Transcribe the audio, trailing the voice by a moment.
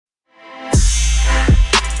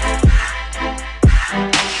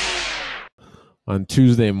On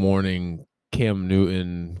Tuesday morning, Cam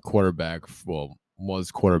Newton,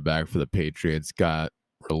 was quarterback for the Patriots, got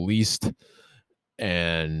released,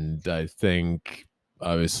 and I think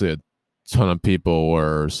obviously a ton of people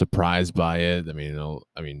were surprised by it.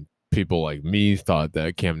 People like me thought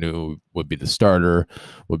that Cam Newton would be the starter,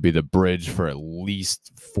 would be the bridge for at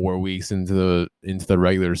least 4 weeks into the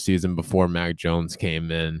regular season before Mac Jones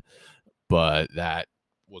came in, but that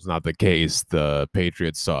was not the case. The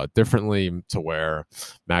Patriots saw it differently to where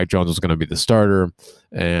Mac Jones was going to be the starter,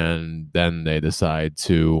 and then they decide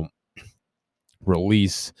to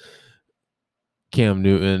release Cam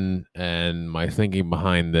Newton. And my thinking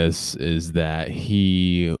behind this is that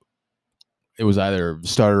it was either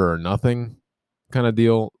starter or nothing kind of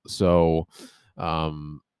deal. So,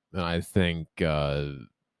 and I think there's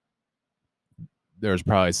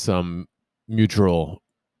probably some mutual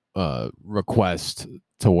request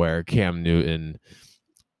to where Cam Newton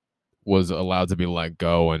was allowed to be let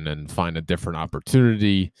go and then find a different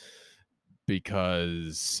opportunity,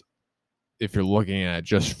 because if you're looking at it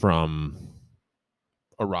just from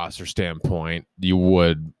a roster standpoint, you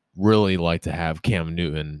would really like to have Cam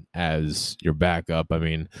Newton as your backup. I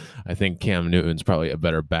mean, I think Cam Newton's probably a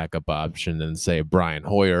better backup option than, say, Brian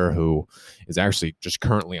Hoyer, who is actually just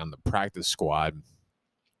currently on the practice squad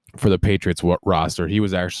for the Patriots roster. He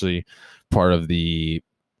was actually part of the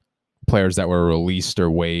players that were released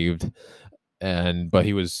or waived, but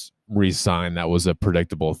he was re-signed. That was a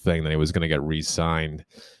predictable thing that he was going to get re-signed.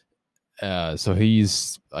 So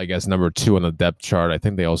he's, I guess, number 2 on the depth chart. I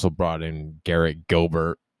think they also brought in Garrett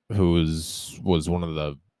Gilbert, who was one of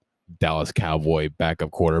the Dallas Cowboy backup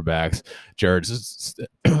quarterbacks. Jared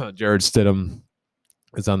Stidham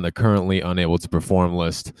is on the currently unable to perform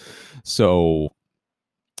list. So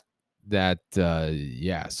that,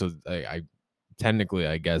 yeah. So I technically,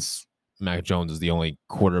 I guess Mac Jones is the only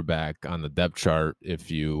quarterback on the depth chart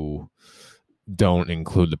if you don't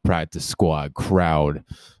include the practice squad crowd.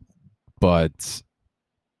 But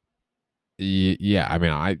yeah,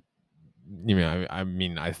 I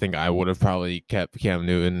think I would have probably kept Cam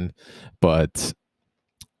Newton, but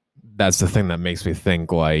that's the thing that makes me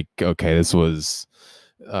think, like, okay, this was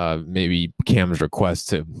maybe Cam's request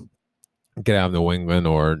to get out of New England,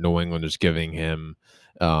 or New England just giving him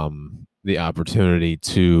the opportunity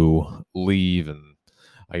to leave and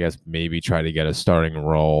I guess maybe try to get a starting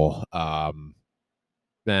role.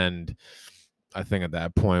 And I think at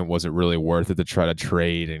that point, was it really worth it to try to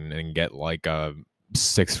trade and get like a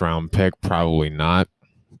 6th-round pick? Probably not.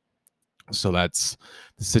 So that's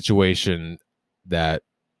the situation that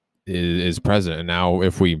is present. And now,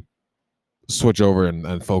 if we switch over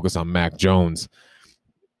and focus on Mac Jones,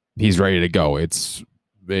 he's ready to go.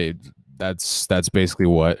 That's basically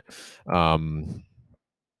what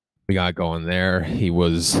we got going there. He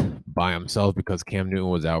was by himself because Cam Newton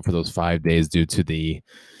was out for those 5 days due to the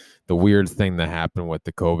weird thing that happened with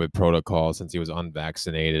the COVID protocol. Since he was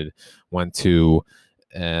unvaccinated, went to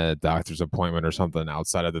a doctor's appointment or something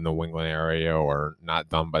outside of the New England area, or not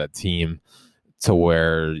done by the team, to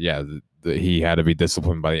where, yeah, he had to be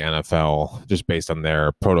disciplined by the NFL just based on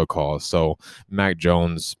their protocol. So Mac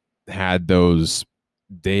Jones had those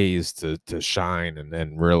days to shine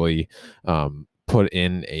and really put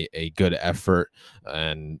in a good effort.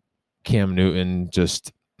 And Cam Newton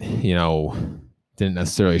just, didn't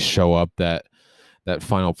necessarily show up that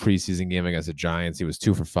final preseason game against the Giants. He was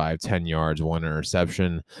 2 for 5, 10 yards, 1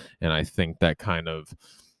 interception, and I think that kind of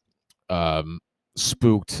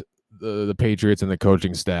spooked the Patriots and the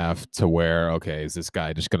coaching staff to where, okay, is this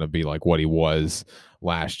guy just going to be like what he was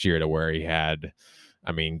last year, to where he had,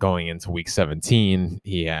 going into week 17,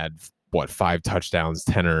 he had 5 touchdowns,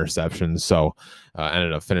 10 interceptions. So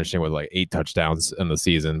ended up finishing with like 8 touchdowns in the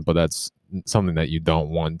season, but that's something that you don't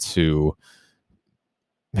want to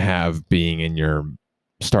have being in your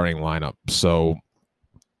starting lineup. So,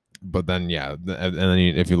 but then, yeah, and then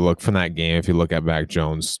if you look from that game, if you look at Mac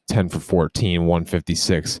Jones, 10 for 14,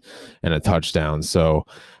 156, and a touchdown. So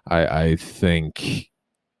I think,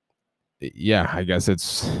 yeah, I guess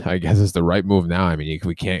it's the right move now. I mean,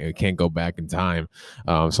 we can't go back in time.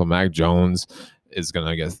 So Mac Jones is gonna,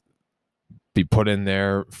 I guess, be put in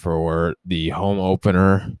there for the home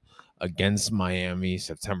opener against Miami,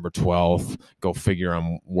 September 12th. Go figure,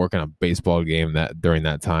 I'm working a baseball game during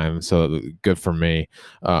that time, so good for me.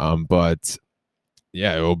 But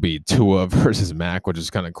yeah, it will be Tua versus Mac, which is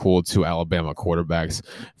kind of cool. 2 Alabama quarterbacks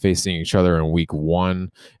facing each other in week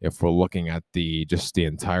 1. If we're looking at the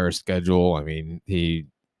entire schedule,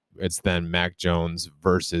 it's then Mac Jones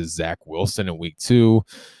versus Zach Wilson in week 2.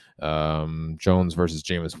 Jones versus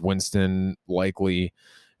Jameis Winston likely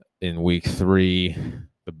in week 3.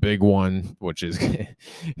 the big one, which is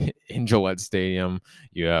in Gillette Stadium.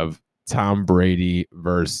 You have Tom Brady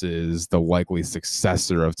versus the likely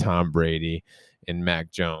successor of Tom Brady in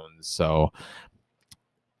Mac Jones. So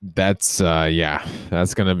that's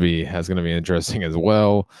gonna be interesting as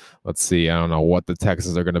well. Let's see. I don't know what the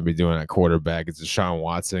Texans are gonna be doing at quarterback. Is Deshaun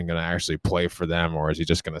Watson gonna actually play for them, or is he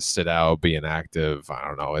just gonna sit out, be inactive? I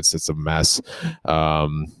don't know. It's a mess.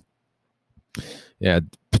 Um, yeah,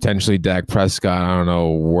 potentially Dak Prescott. I don't know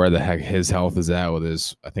where the heck his health is at with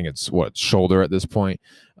his. I think it's shoulder at this point.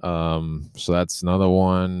 So that's another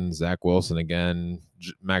one. Zach Wilson again.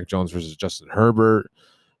 Mac Jones versus Justin Herbert.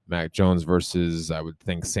 Mac Jones versus, I would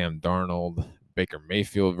think, Sam Darnold. Baker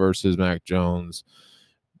Mayfield versus Mac Jones.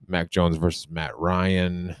 Mac Jones versus Matt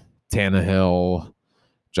Ryan. Tannehill.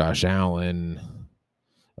 Josh Allen.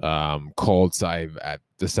 Colts, at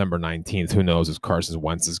December 19th, who knows if Carson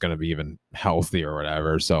Wentz is going to be even healthy or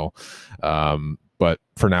whatever. So, but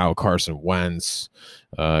for now, Carson Wentz,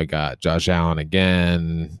 got Josh Allen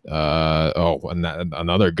again. And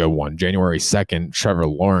another good one, January 2nd, Trevor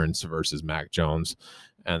Lawrence versus Mac Jones.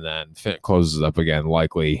 And then Finn closes up again,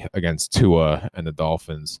 likely against Tua and the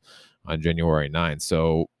Dolphins on January 9th.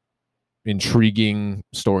 So intriguing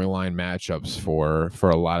storyline matchups for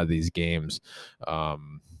a lot of these games.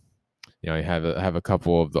 You have a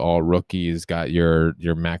couple of the all rookies. Got your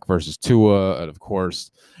Mac versus Tua, and of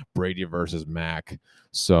course Brady versus Mac.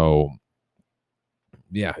 So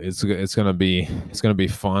yeah, it's gonna be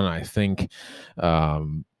fun. I think,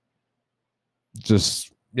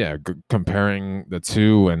 just comparing the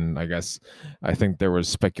two, and I think there was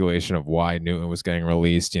speculation of why Newton was getting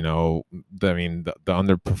released. The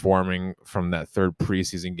underperforming from that third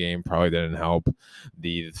preseason game probably didn't help.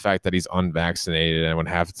 The fact that he's unvaccinated and would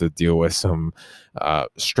have to deal with some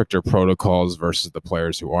stricter protocols versus the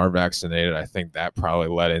players who are vaccinated, I think that probably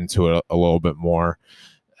led into it a little bit more.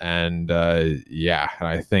 And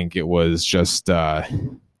I think it was just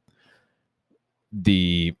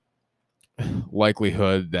the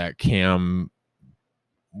likelihood that Cam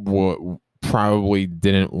probably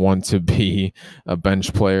didn't want to be a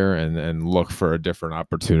bench player and look for a different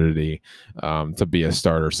opportunity to be a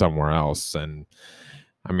starter somewhere else. And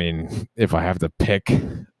I mean, if I have to pick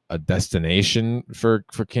a destination for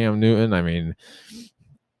Cam Newton, I mean,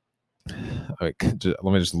 let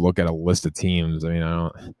me just look at a list of teams. I mean,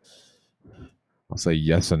 I'll say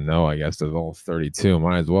yes and no, I guess. There's all 32.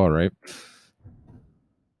 Might as well, right?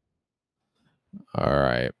 All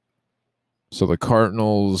right. So the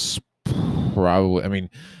Cardinals probably, I mean,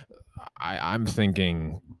 I'm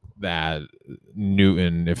thinking that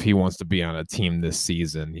Newton, if he wants to be on a team this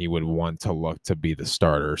season, he would want to look to be the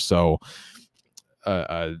starter. So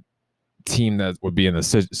a team that would be in a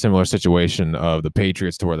similar situation of the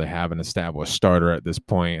Patriots, to where they have an established starter at this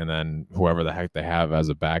point, and then whoever the heck they have as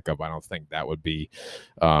a backup, I don't think that would be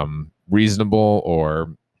reasonable,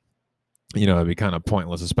 or it'd be kind of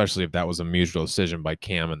pointless, especially if that was a mutual decision by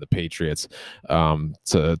Cam and the Patriots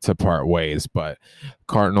to part ways. But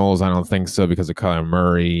Cardinals, I don't think so, because of Kyler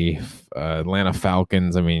Murray. Atlanta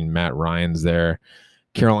Falcons, I mean, Matt Ryan's there.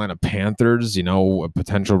 Carolina Panthers, a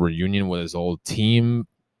potential reunion with his old team,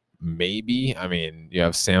 maybe. I mean, you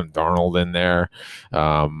have Sam Darnold in there.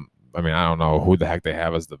 I mean, I don't know who the heck they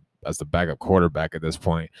have as the backup quarterback at this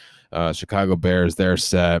point. Chicago Bears, they're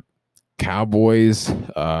set. Cowboys,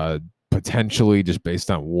 potentially, just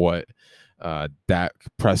based on what Dak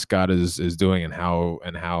Prescott is doing and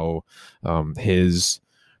how his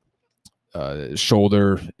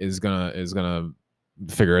shoulder is gonna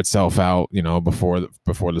figure itself out, before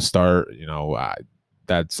the start.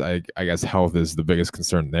 That's I guess health is the biggest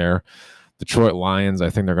concern there. Detroit Lions, I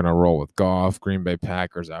think they're gonna roll with Goff. Green Bay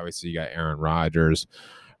Packers, obviously you got Aaron Rodgers.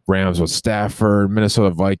 Rams with Stafford. Minnesota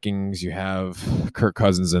Vikings, you have Kirk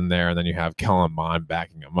Cousins in there, and then you have Kellen Mond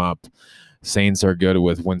backing him up. Saints are good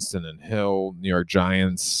with Winston and Hill. New York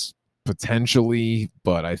Giants, potentially,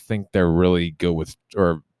 but I think they're really good with,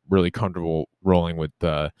 or really comfortable rolling with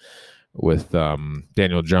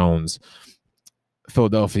Daniel Jones.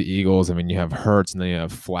 Philadelphia Eagles, I mean, you have Hurts, and then you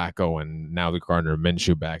have Flacco, and now the Gardner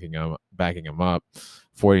Minshew backing him up.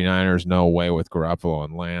 49ers, no way with Garoppolo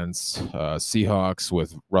and Lance. Seahawks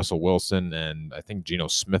with Russell Wilson, and I think Geno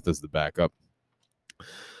Smith is the backup.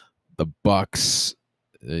 The Bucks,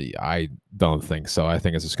 I don't think so. I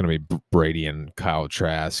think it's just going to be Brady and Kyle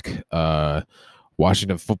Trask.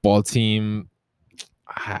 Washington Football Team,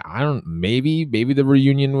 I don't, maybe the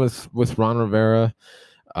reunion with Ron Rivera.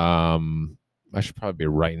 I should probably be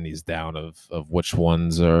writing these down of which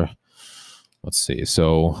ones are. Let's see.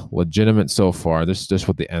 So legitimate so far. This is just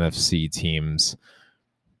with the NFC teams.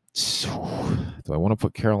 Do I want to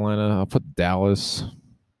put Carolina? I'll put Dallas.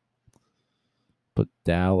 put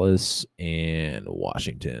Dallas and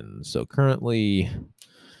Washington. So currently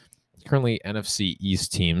NFC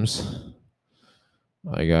East teams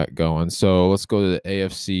I got going. So let's go to the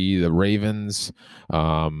AFC. The Ravens.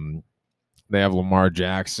 They have Lamar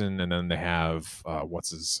Jackson, and then they have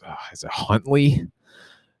is it Huntley?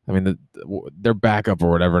 I mean, their backup or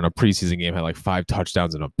whatever in a preseason game had like 5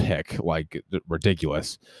 touchdowns and a pick, like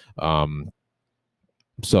ridiculous.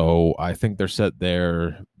 So I think they're set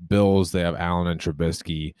there. Bills, they have Allen and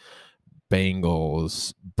Trubisky.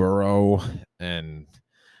 Bengals, Burrow, and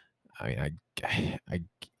I mean, I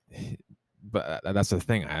but that's the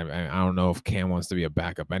thing. I don't know if Cam wants to be a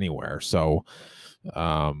backup anywhere. So, they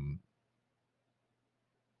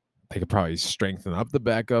could probably strengthen up the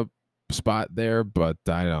backup spot there, but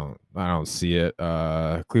I don't see it.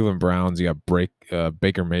 Cleveland Browns, you got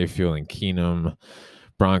Baker Mayfield and Keenum.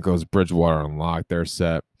 Broncos, Bridgewater and Locke, they're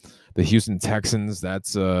set. The Houston Texans,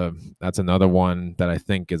 that's another one that I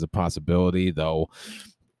think is a possibility, though.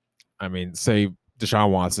 I mean, say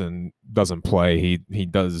Deshaun Watson doesn't play, he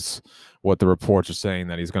does what the reports are saying,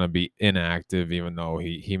 that he's going to be inactive, even though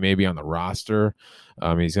he may be on the roster.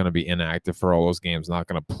 He's going to be inactive for all those games, not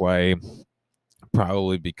going to play,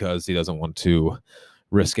 probably because he doesn't want to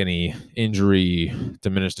risk any injury,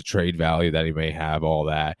 diminish the trade value that he may have, all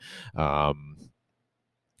that.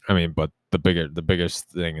 I mean, but the biggest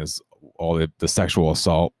thing is all the sexual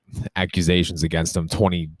assault accusations against him,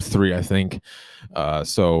 23, I think.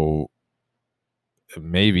 So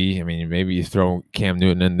maybe you throw Cam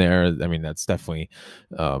Newton in there. I mean, that's definitely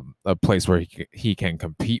a place where he can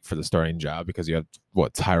compete for the starting job, because you have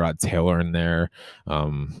Tyrod Taylor in there.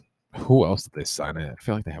 Who else did they sign? I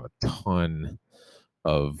feel like they have a ton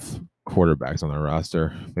of quarterbacks on their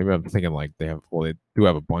roster. Maybe I'm thinking like they do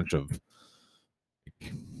have a bunch of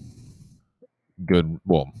good,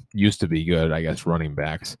 used to be good, I guess, running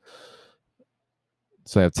backs.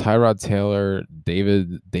 So I have Tyrod Taylor,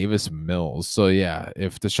 Davis Mills. So yeah,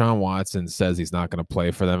 if Deshaun Watson says he's not going to play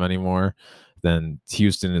for them anymore, then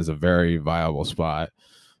Houston is a very viable spot.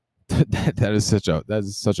 that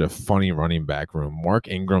is such a funny running back room. Mark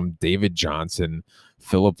Ingram, David Johnson,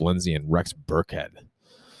 Philip Lindsay, and Rex Burkhead.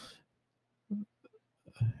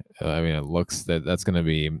 I mean, it looks that's going to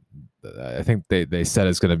be. I think they said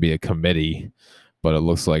it's going to be a committee, but it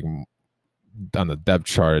looks like on the depth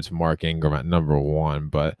chart it's Mark Ingram at number 1.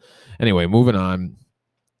 But anyway, moving on.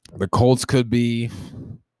 The Colts could be.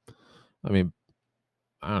 I mean,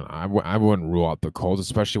 I don't know. I wouldn't rule out the Colts,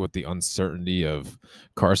 especially with the uncertainty of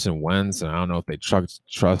Carson Wentz, and I don't know if they trust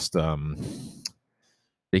Jacob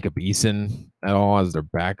Eason at all as their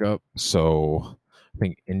backup. So I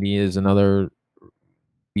think Indy is another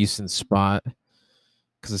decent spot,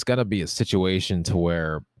 because it's got to be a situation to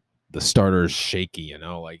where the starter is shaky.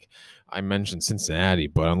 Like I mentioned Cincinnati,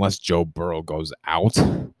 but unless Joe Burrow goes out,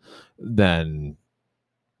 then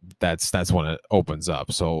that's when it opens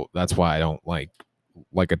up. So that's why I don't like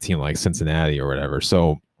a team like Cincinnati or whatever.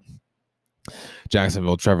 So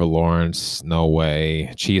Jacksonville, Trevor Lawrence, no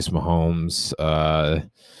way. Chiefs, Mahomes,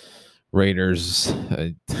 Raiders,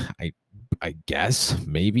 I guess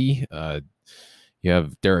maybe. You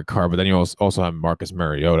have Derek Carr, but then you also have Marcus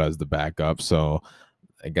Mariota as the backup. So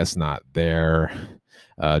I guess not there.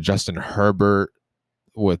 Justin Herbert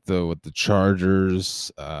with the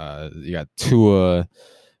Chargers. You got Tua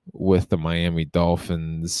with the Miami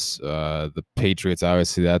Dolphins. The Patriots,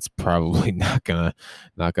 obviously, that's probably not gonna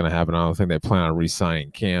happen. I don't think they plan on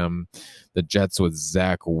re-signing Cam. The Jets with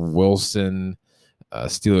Zach Wilson.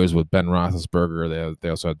 Steelers with Ben Roethlisberger. They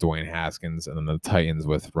also have Dwayne Haskins, and then the Titans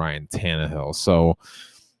with Ryan Tannehill. So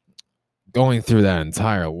going through that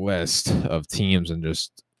entire list of teams and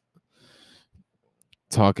just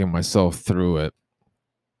talking myself through it,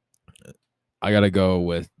 I got to go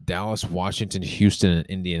with Dallas, Washington, Houston, and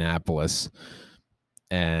Indianapolis.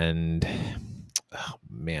 And, oh,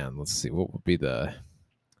 man, let's see. What would be the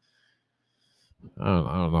 – I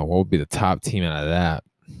don't know. What would be the top team out of that?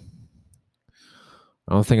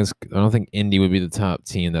 I don't think Indy would be the top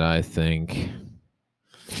team that I think.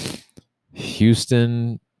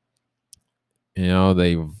 Houston,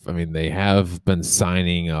 they have been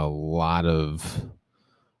signing a lot of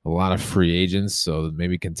free agents, so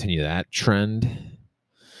maybe continue that trend.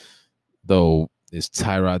 Though is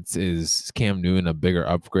Cam Newton a bigger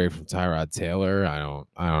upgrade from Tyrod Taylor? I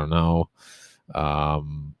don't know.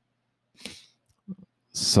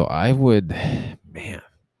 So I would, man.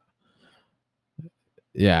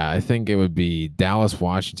 Yeah, I think it would be Dallas,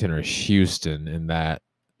 Washington, or Houston in that.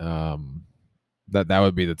 That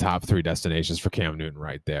would be the top 3 destinations for Cam Newton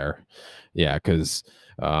right there. Yeah, because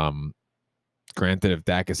granted, if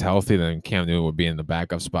Dak is healthy, then Cam Newton would be in the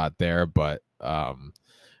backup spot there. But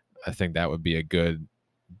I think that would be a good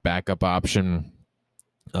backup option.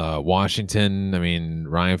 Washington, I mean,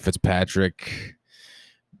 Ryan Fitzpatrick,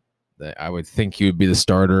 I would think he would be the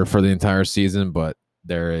starter for the entire season, but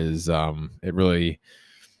there is it really,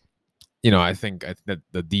 I think that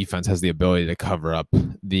the defense has the ability to cover up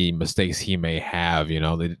the mistakes he may have.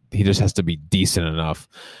 He just has to be decent enough.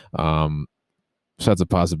 So that's a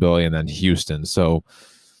possibility. And then Houston. So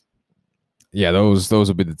yeah, those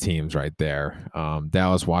would be the teams right there.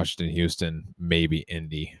 Dallas, Washington, Houston, maybe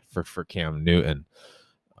Indy for Cam Newton.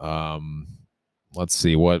 Let's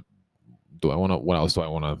see, what else do I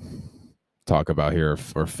want to talk about here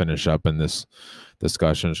or finish up in this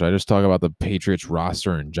discussion? Should I just talk about the Patriots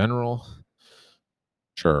roster in general?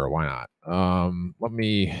 Sure, why not? Let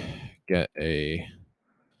me get a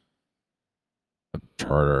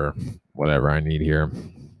charter, whatever I need here.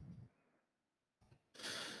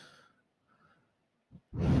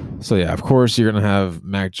 So yeah, of course you're gonna have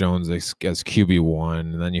Mac Jones as QB1,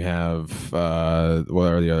 and then you have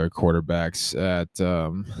what are the other quarterbacks at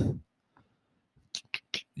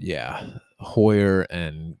Hoyer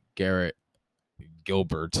and Garrett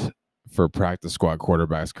Gilbert for practice squad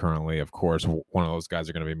quarterbacks currently. Of course, one of those guys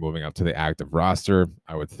are going to be moving up to the active roster.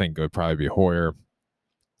 I would think it would probably be Hoyer.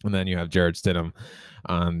 And then you have Jared Stidham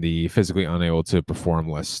on the physically unable to perform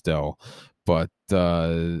list still. But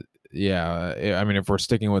yeah, I mean, if we're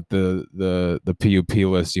sticking with the PUP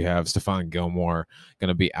list, you have Stephon Gilmore going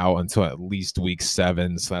to be out until at least week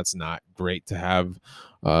 7. So that's not great to have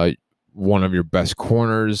one of your best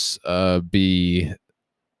corners be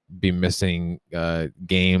missing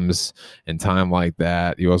games and time like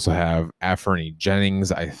that. You also have Anfernee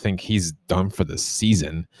Jennings. I think he's done for the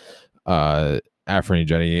season.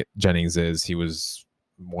 Anfernee Jennings he was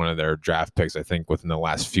one of their draft picks, I think, within the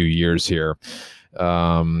last few years here.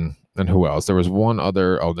 And who else? There was one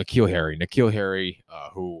other. N'Keal Harry,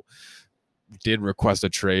 who did request a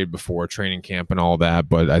trade before training camp and all that,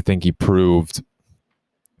 but I think he proved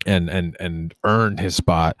and earned his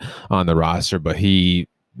spot on the roster. But he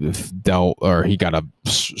got a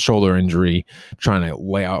shoulder injury trying to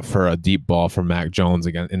lay out for a deep ball for Mac Jones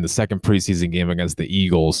again in the second preseason game against the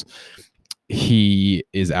Eagles. He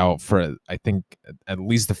is out for, I think, at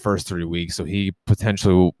least the first 3 weeks. So he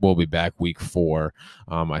potentially will be back week 4.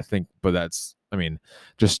 I think, but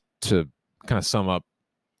just to kind of sum up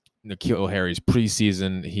N'Keal Harry's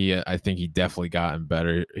preseason, I think he definitely gotten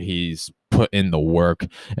better. He's put in the work,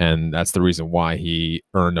 and that's the reason why he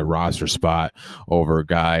earned a roster spot over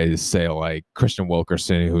guys, say, like Christian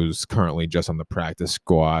Wilkerson, who's currently just on the practice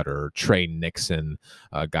squad, or Trey Nixon,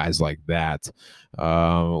 guys like that.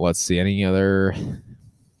 Let's see, any other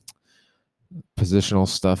positional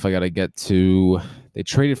stuff I got to get to. They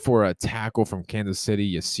traded for a tackle from Kansas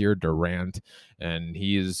City, Yasir Durant, and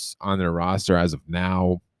he is on their roster as of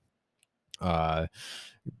now.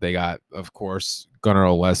 They got, of course, Gunnar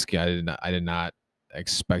Olszewski. I did not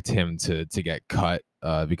expect him to get cut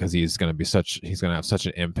because he's going to have such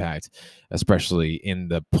an impact, especially in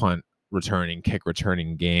the punt returning, kick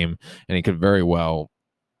returning game, and he could very well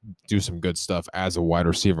do some good stuff as a wide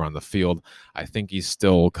receiver on the field. I think he's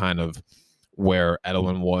still kind of where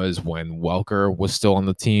Edelman was when Welker was still on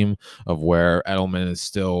the team, of where Edelman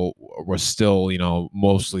was still,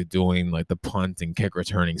 mostly doing like the punt and kick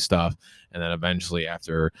returning stuff. And then eventually,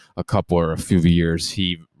 after a couple or a few years,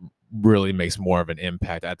 he really makes more of an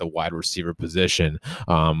impact at the wide receiver position,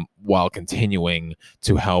 while continuing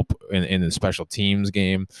to help in the special teams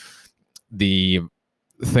game. The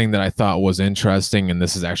thing that I thought was interesting, and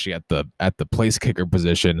this is actually at the place kicker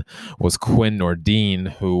position, was Quinn Nordin,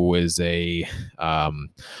 who is a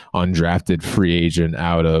undrafted free agent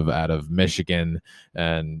out of Michigan.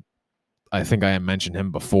 And I think I mentioned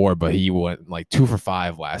him before, but he went like 2 for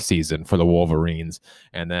 5 last season for the Wolverines,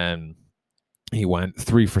 and then he went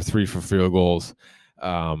 3 for 3 for field goals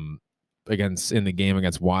in the game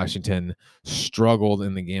against Washington, struggled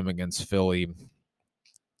in the game against Philly.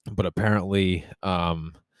 But apparently,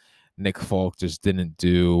 Nick Folk just didn't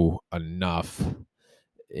do enough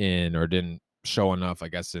or didn't show enough, I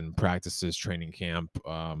guess, in practices, training camp.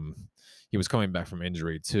 He was coming back from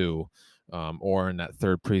injury too, or in that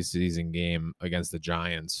third preseason game against the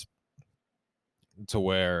Giants, to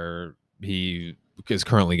where he is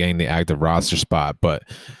currently getting the active roster spot. But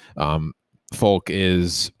Folk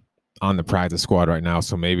is on the practice squad right now,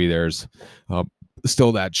 so maybe there's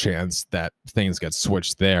still that chance that things get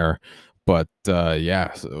switched there.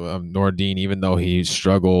 Yeah, so, Nordin, even though he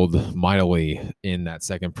struggled mightily in that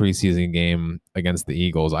second preseason game against the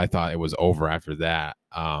Eagles, I thought it was over after that.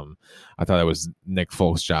 I thought it was Nick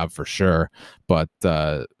Folk's job for sure, but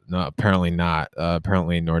no, apparently not.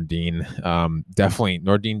 Apparently Nordin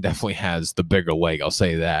definitely has the bigger leg. I'll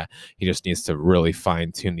say that. He just needs to really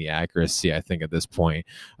fine tune the accuracy, I think, at this point.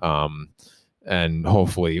 And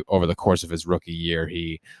hopefully over the course of his rookie year,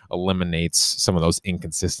 he eliminates some of those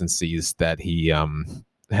inconsistencies that he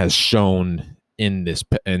has shown in this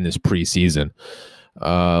preseason.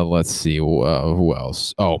 Let's see who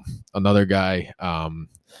else. Oh, another guy.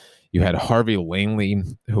 You had Harvey Langley,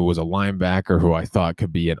 who was a linebacker who I thought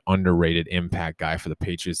could be an underrated impact guy for the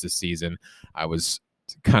Patriots this season. I was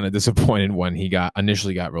kind of disappointed when he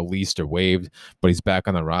initially got released or waived, but he's back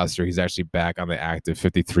on the roster. He's actually back on the active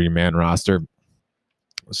 53-man roster.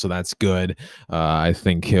 So that's good. I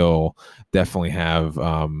think he'll definitely have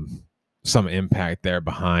some impact there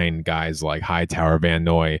behind guys like Hightower, Van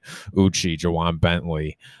Noy, Uchi, Jawan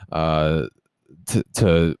Bentley.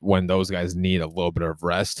 To when those guys need a little bit of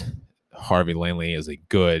rest, Harvey Langley is a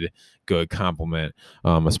good compliment,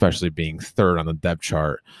 especially being third on the depth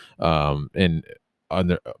chart, and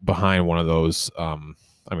behind one of those. I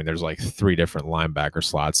mean, there's like 3 different linebacker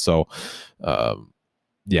slots, so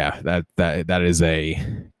yeah, that is a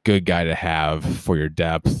good guy to have for your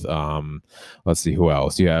depth. Let's see who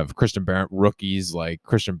else. You have Christian rookies like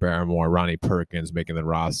Christian Barmore, Ronnie Perkins making the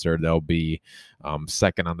roster. They'll be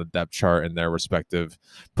second on the depth chart in their respective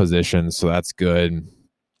positions, so that's good.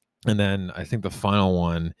 And then I think the final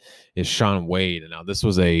one is Shaun Wade. Now, this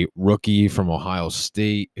was a rookie from Ohio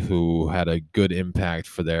State who had a good impact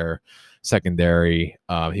for their secondary.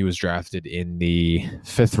 He was drafted in the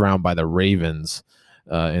 5th round by the Ravens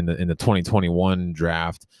in the 2021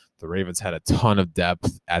 draft. The Ravens had a ton of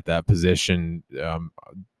depth at that position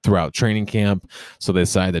throughout training camp, so they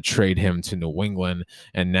decided to trade him to New England,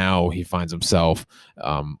 and now he finds himself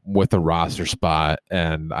with a roster spot.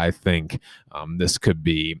 And I think this could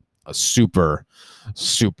be a super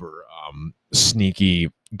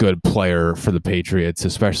sneaky good player for the Patriots,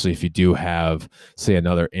 especially if you do have, say,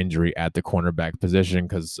 another injury at the cornerback position,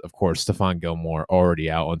 because of course Stephon Gilmore already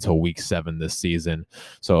out until week 7 this season.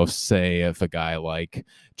 So if a guy like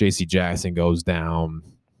JC Jackson goes down,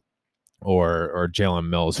 or Jalen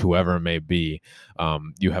Mills, whoever it may be,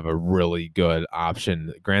 you have a really good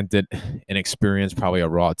option. Granted, inexperienced, probably a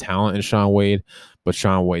raw talent in Shaun Wade, but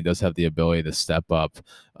Shaun Wade does have the ability to step up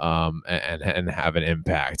and have an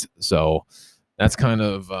impact. So that's kind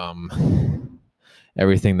of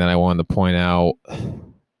everything that I wanted to point out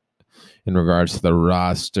in regards to the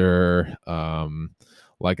roster.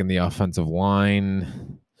 Like in the offensive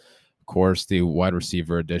line, of course, the wide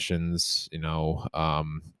receiver additions,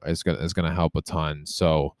 is gonna help a ton.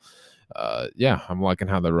 So, yeah, I'm liking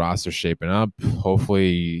how the roster's shaping up.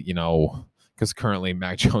 Hopefully, because currently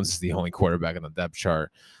Mac Jones is the only quarterback on the depth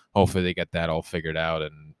chart. Hopefully, they get that all figured out.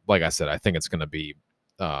 And like I said, I think it's gonna be,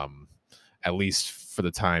 at least for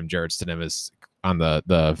the time Jarrett Stidham is on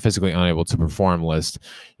the physically unable to perform list,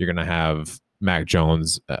 you're gonna have Mac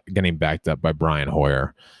Jones getting backed up by Brian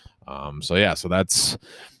Hoyer. So that's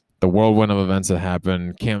the whirlwind of events that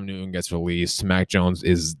happen. Cam Newton gets released. Mac Jones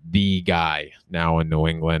is the guy now in New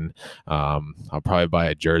England. I'll probably buy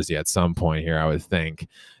a jersey at some point here, I would think.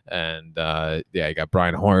 And you got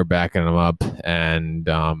Brian Hoyer backing him up. And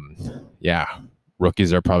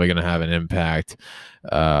rookies are probably going to have an impact.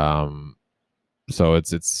 So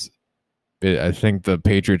I think the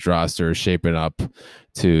Patriots roster is shaping up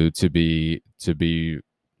to be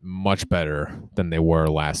much better than they were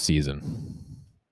last season.